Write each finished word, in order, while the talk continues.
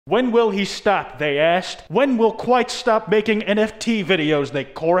When will he stop, they asked. When will Kwite stop making NFT videos, they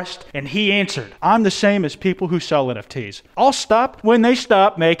chorused. And he answered, I'm the same as people who sell NFTs. I'll stop when they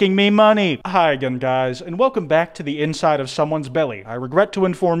stop making me money. Hi again, guys, and welcome back to the inside of someone's belly. I regret to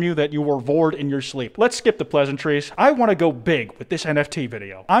inform you that you were bored in your sleep. Let's skip the pleasantries. I want to go big with this NFT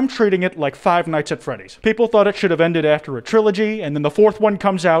video. I'm treating it like Five Nights at Freddy's. People thought it should have ended after a trilogy, and then the fourth one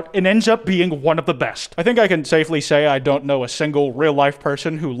comes out and ends up being one of the best. I think I can safely say I don't know a single real-life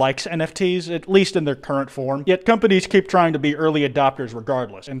person who likes NFTs, at least in their current form, yet companies keep trying to be early adopters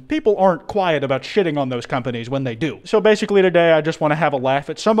regardless, and people aren't quiet about shitting on those companies when they do. So basically today I just want to have a laugh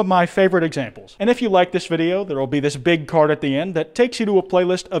at some of my favorite examples. And if you like this video, there will be this big card at the end that takes you to a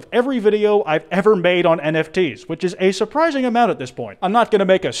playlist of every video I've ever made on NFTs, which is a surprising amount at this point. I'm not gonna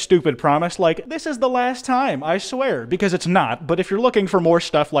make a stupid promise like, this is the last time, I swear, because it's not, but if you're looking for more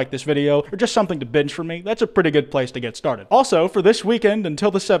stuff like this video, or just something to binge from me, that's a pretty good place to get started. Also, for this weekend until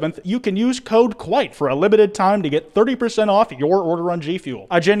the 7th, you can use code Kwite for a limited time to get 30% off your order on G Fuel.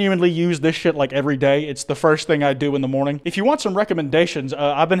 I genuinely use this shit like every day. It's the first thing I do in the morning. If you want some recommendations,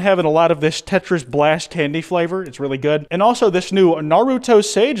 I've been having a lot of this Tetris Blast candy flavor. It's really good. And also this new Naruto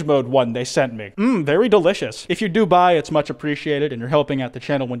Sage Mode one they sent me. Very delicious. If you do buy, it's much appreciated and you're helping out the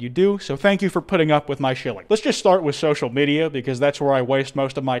channel when you do, so thank you for putting up with my shilling. Let's just start with social media because that's where I waste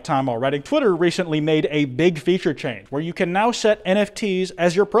most of my time already. Twitter recently made a big feature change where you can now set NFTs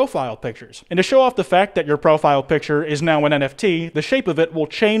as your profile pictures. And to show off the fact that your profile picture is now an NFT, the shape of it will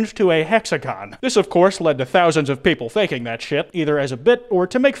change to a hexagon. This of course led to thousands of people faking that shit, either as a bit or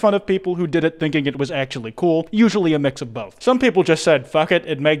to make fun of people who did it thinking it was actually cool, usually a mix of both. Some people just said fuck it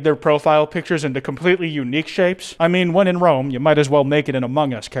and made their profile pictures into completely unique shapes. I mean, when in Rome, you might as well make it an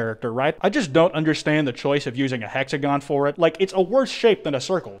Among Us character, right? I just don't understand the choice of using a hexagon for it. Like, it's a worse shape than a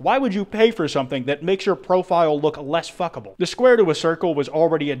circle. Why would you pay for something that makes your profile look less fuckable? The square to a circle was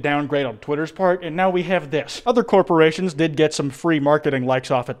already a downgrade on Twitter's part, and now we have this. Other corporations did get some free marketing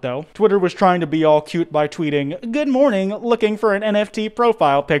likes off it though. Twitter was trying to be all cute by tweeting, "Good morning, looking for an NFT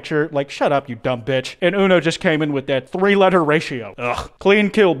profile picture." Like, shut up, you dumb bitch. And Uno just came in with that 3-letter ratio. Ugh. Clean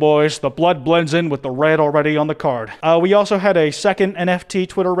kill, boys. The blood blends in with the red already on the card. We also had a second NFT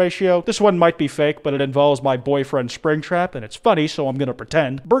Twitter ratio. This one might be fake, but it involves my boyfriend Springtrap, and it's funny, so I'm gonna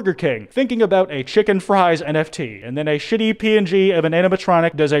pretend. Burger King, thinking about a chicken fries NFT, and then a shitty PNG of an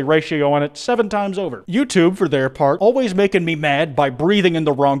animatronic does a ratio on it 7 times over. YouTube, for their part, always making me mad by breathing in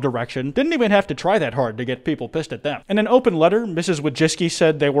the wrong direction. Didn't even have to try that hard to get people pissed at them. In an open letter, Mrs. Wojcicki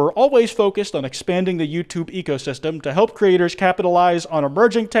said they were always focused on expanding the YouTube ecosystem to help creators capitalize on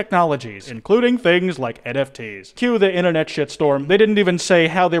emerging technologies, including things like NFTs. Cue the internet shitstorm. They didn't even say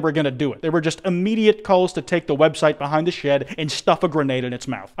how they were gonna do it. They were just immediate calls to take the website behind the shed and stuff a grenade in its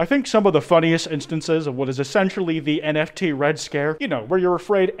mouth. I think some of the funniest instances of what is essentially the NFT Red Scare, you know, where you're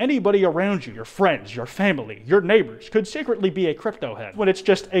afraid anybody around you, your friends, your family, your neighbors, could secretly be a crypto head, when it's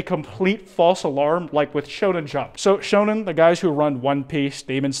just a complete false alarm, like with Shonen Jump. So Shonen, the guys who run One Piece,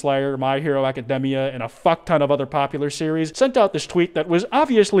 Demon Slayer, My Hero Academia, and a fuck ton of other popular series, sent out this tweet that was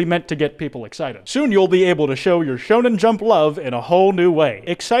obviously meant to get people excited. Soon you'll be able to show your Shonen Jump love in a whole new way.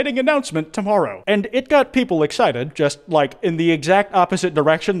 Exciting announcement tomorrow. And it got people excited, just like in the exact opposite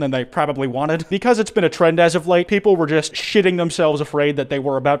direction than they probably wanted. Because it's been a trend as of late, people were just shitting themselves afraid that they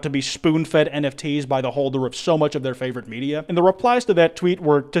were about to be spoon-fed NFTs by the holder of so much of their favorite media. And the replies to that tweet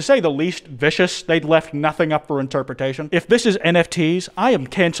were, to say the least, vicious. They'd left nothing up for interpretation. If this is NFTs, I am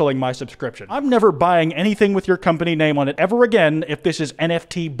canceling my subscription. I'm never buying anything with your company name on it ever again if this is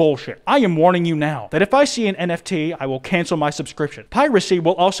NFT bullshit. I am warning you now that if I see an NFT, I will cancel my subscription. Piracy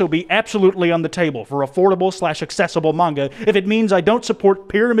will also be absolutely on the table for affordable/accessible manga if it means I don't support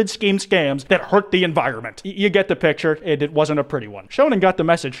pyramid scheme scams that hurt the environment. You get the picture, and it wasn't a pretty one. Shonen got the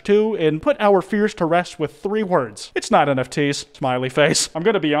message too, and put our fears to rest with 3 words. It's not NFTs. Smiley face. I'm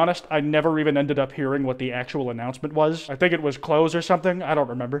gonna be honest, I never even ended up hearing what the actual announcement was. I think it was clothes or something. I don't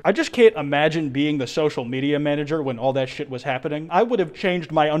remember. I just can't imagine being the social media manager when all that shit was happening. I would have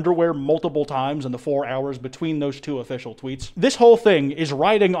changed my underwear multiple times in the 4 hours between those 2 official tweets. This whole thing is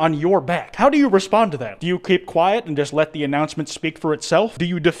riding on your back. How do you respond to that? Do you keep quiet and just let the announcement speak for itself? Do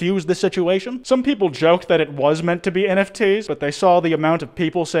you diffuse the situation? Some people joked that it was meant to be NFTs, but they saw the amount of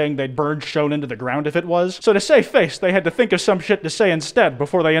people saying they'd burned Shonen to the ground if it was. So to save face, they had to think of some shit to say instead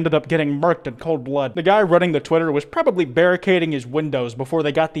before they ended up getting murked in cold blood. The guy running the Twitter was probably barricading his windows before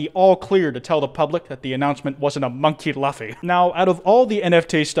they got the all clear to tell the public that the announcement wasn't a monkey Luffy. Now, out of all the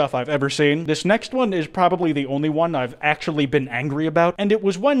NFT stuff I've ever seen, this next one is probably the only one I've actually been angry about, and it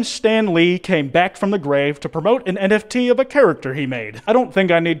was when Stan Lee came back from the grave to promote an NFT of a character he made. I don't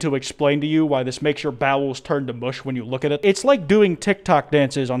think I need to explain to you why this makes your bowels turn to mush when you look at it. It's like doing doing TikTok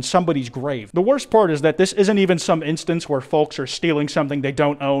dances on somebody's grave. The worst part is that this isn't even some instance where folks are stealing something they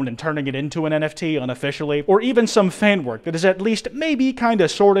don't own and turning it into an NFT unofficially, or even some fan work that is at least maybe kinda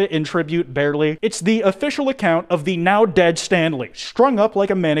sorta in tribute barely. It's the official account of the now dead Stan Lee, strung up like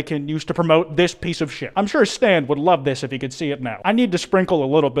a mannequin used to promote this piece of shit. I'm sure Stan would love this if he could see it now. I need to sprinkle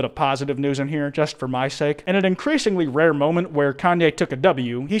a little bit of positive news in here just for my sake. In an increasingly rare moment where Kanye took a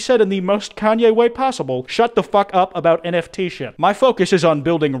W, he said in the most Kanye way possible, "Shut the fuck up about NFT shit. My focus is on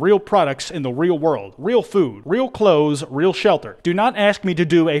building real products in the real world. Real food, real clothes, real shelter. Do not ask me to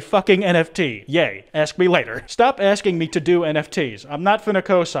do a fucking NFT. Yay. Ask me later. Stop asking me to do NFTs. I'm not finna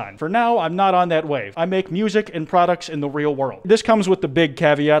co-sign. For now, I'm not on that wave. I make music and products in the real world." This comes with the big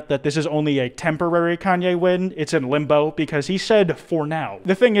caveat that this is only a temporary Kanye win. It's in limbo because he said for now.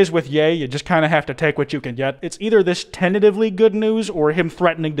 The thing is with Ye, you just kinda have to take what you can get. It's either this tentatively good news or him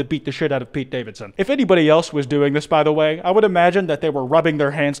threatening to beat the shit out of Pete Davidson. If anybody else was doing this, by the way, I would imagine that they were rubbing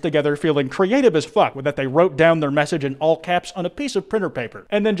their hands together feeling creative as fuck with that they wrote down their message in all caps on a piece of printer paper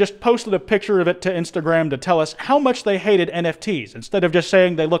and then just posted a picture of it to Instagram to tell us how much they hated NFTs instead of just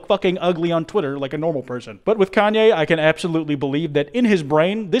saying they look fucking ugly on Twitter like a normal person. But with Kanye, I can absolutely believe that in his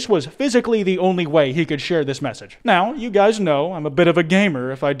brain, this was physically the only way he could share this message. Now, you guys know I'm a bit of a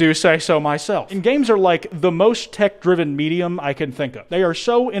gamer if I do say so myself. And games are like the most tech-driven medium I can think of. They are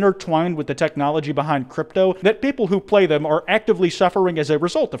so intertwined with the technology behind crypto that people who play them are actively suffering as a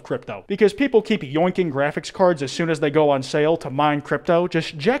result of crypto. Because people keep yoinking graphics cards as soon as they go on sale to mine crypto,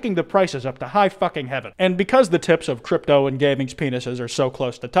 just jacking the prices up to high fucking heaven. And because the tips of crypto and gaming's penises are so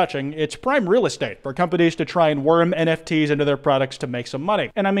close to touching, it's prime real estate for companies to try and worm NFTs into their products to make some money.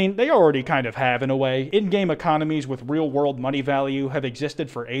 And I mean, they already kind of have in a way. In-game economies with real-world money value have existed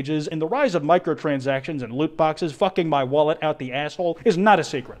for ages, and the rise of microtransactions and loot boxes fucking my wallet out the asshole is not a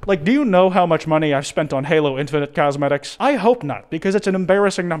secret. Like, do you know how much money I've spent on Halo Infinite cosmetics? I hope not, because it's an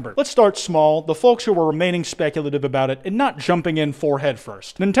embarrassing number. Let's start small, the folks who are remaining speculative about it and not jumping in forehead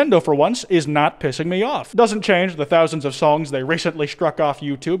first. Nintendo, for once, is not pissing me off. Doesn't change the thousands of songs they recently struck off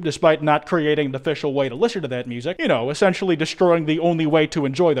YouTube despite not creating an official way to listen to that music, you know, essentially destroying the only way to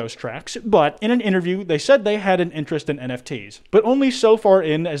enjoy those tracks. But in an interview, they said they had an interest in NFTs, but only so far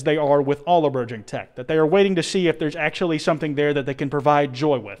in as they are with all emerging tech, that they are waiting to see if there's actually something there that they can provide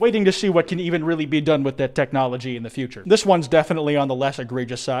joy with, waiting to see what can even really be done with that technology in the future. This one's definitely on the less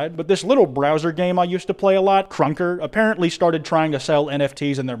egregious side, but this little browser game I used to play a lot, Krunker, apparently started trying to sell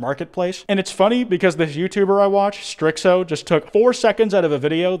NFTs in their marketplace. And it's funny because this YouTuber I watch, Strixo, just took 4 seconds out of a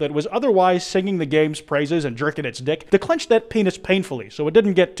video that was otherwise singing the game's praises and jerking its dick to clench that penis painfully so it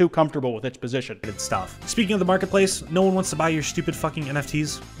didn't get too comfortable with its position. Stuff. Speaking of the marketplace, no one wants to buy your stupid fucking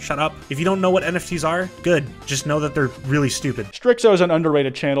NFTs. Shut up. If you don't know what NFTs are, good. Just know that they're really stupid. Strixo's an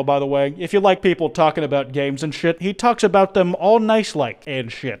underrated channel, by the way. If you like people talking about games and shit, he talks about them all nice-like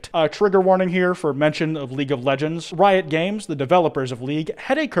and shit. Trigger warning here for mention of League of Legends. Riot Games, the developers of League,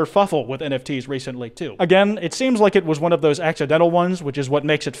 had a kerfuffle with NFTs recently, too. Again, it seems like it was one of those accidental ones, which is what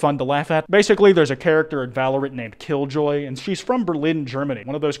makes it fun to laugh at. Basically, there's a character at Valorant named Killjoy, and she's from Berlin, Germany,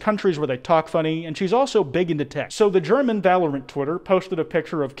 one of those countries where they talk funny, and she's also big into tech. So the German Valorant Twitter posted a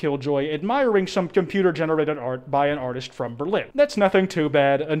picture of Killjoy admiring some computer-generated art by an artist from Berlin. That's nothing too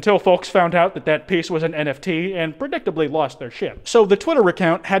bad, until folks found out that that piece was an NFT and predictably lost their shit. So the Twitter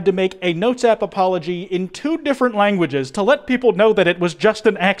account had to make a Notes app apology in 2 different languages to let people know that it was just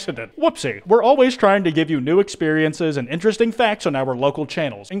an accident. Whoopsie. We're always trying to give you new experiences and interesting facts on our local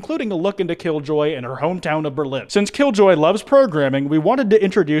channels, including a look into Killjoy and her hometown of Berlin. Since Killjoy loves programming, we wanted to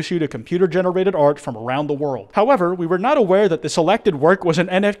introduce you to computer-generated art from around the world. However, we were not aware that the selected work was an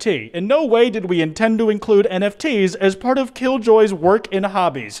NFT. In no way did we intend to include NFTs as part of Killjoy's work and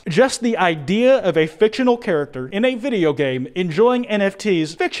hobbies. Just the idea of a fictional character in a video game enjoying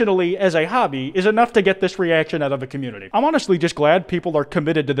NFTs fictionally as a hobby is enough to get this reaction out of the community. I'm honestly just glad people are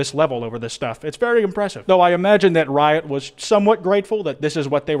committed to this level over this stuff. It's very impressive. Though I imagine that Riot was somewhat grateful that this is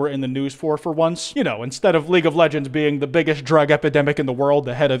what they were in the news for once. You know, instead of League of Legends being the biggest drug epidemic in the world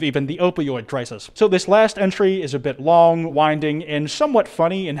ahead of even the opioid crisis. So this last entry is a bit long, winding, and somewhat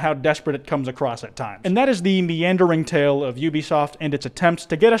funny in how desperate it comes across at times. And that is the meandering tale of Ubisoft and its attempts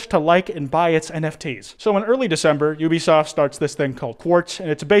to get us to like and buy its NFTs. So in early December, Ubisoft starts this thing called Kwite, and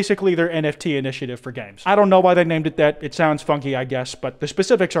it's basically their NFT initiative for games. I don't know why they named it that. It sounds funky, I guess, but the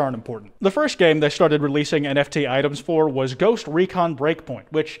specifics aren't important. The first game they started releasing NFT items for was Ghost Recon Breakpoint,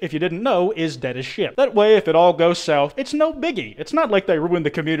 which, if you didn't know, is dead as shit. That way, if it all goes south, it's no biggie. It's not like they ruined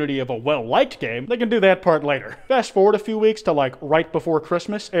the community of a well-liked game. They can do that part later. Fast forward a few weeks to like right before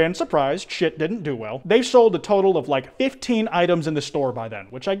Christmas, and surprise, shit didn't do well. They've sold a total of like 15 items in the store by then,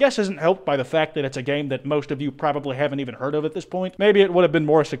 which I guess isn't helped by the fact that it's a game that most of you probably haven't even heard of at this point. Maybe it would have been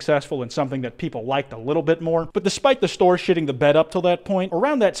more successful in something that people liked a little bit more. But despite the store shitting the bed up till that point,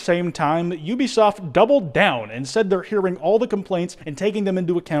 around that same time, Ubisoft doubled down and said they're hearing all the complaints and taking them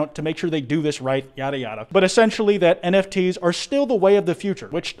into account to make sure they do this right, yada yada. But essentially that NFTs are still the way of the future,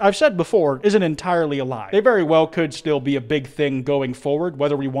 which I've said before isn't entirely a lie. They very well could still be a big thing going forward,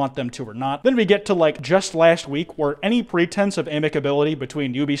 whether we want them to or not. Then we get to like just last week, where any pretense of amicability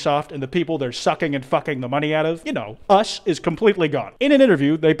between Ubisoft and the people they're sucking and fucking the money out of, you know, us, is completely gone. In an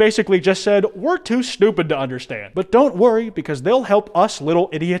interview, they basically just said, we're too stupid to understand. But don't worry, because they'll help us little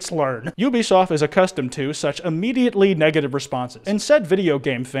idiots learn. Ubisoft is accustomed to such immediately negative responses, and said video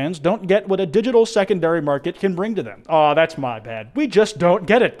game fans don't get what a digital secondary market can bring to them. Aw, that's my bad. We just don't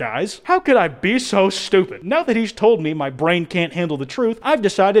get it, guys. How could I be so stupid? Now that he's told me my brain can't handle the truth, I've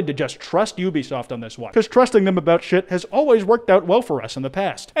decided to just trust Ubisoft on this one, because trusting them about shit has always worked out well for us in the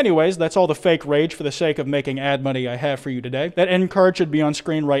past. Anyways, that's all the fake rage for the sake of making ad money I have for you today. That end card should be on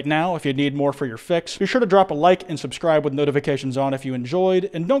screen right now if you need more for your fix. Be sure to drop a like and subscribe with notifications on if you enjoyed,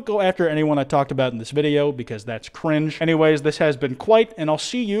 and don't go after anyone I talked about in this video, because that's cringe. Anyways, this has been Kwite, and I'll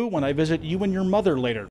see you when I visit you and your mother later.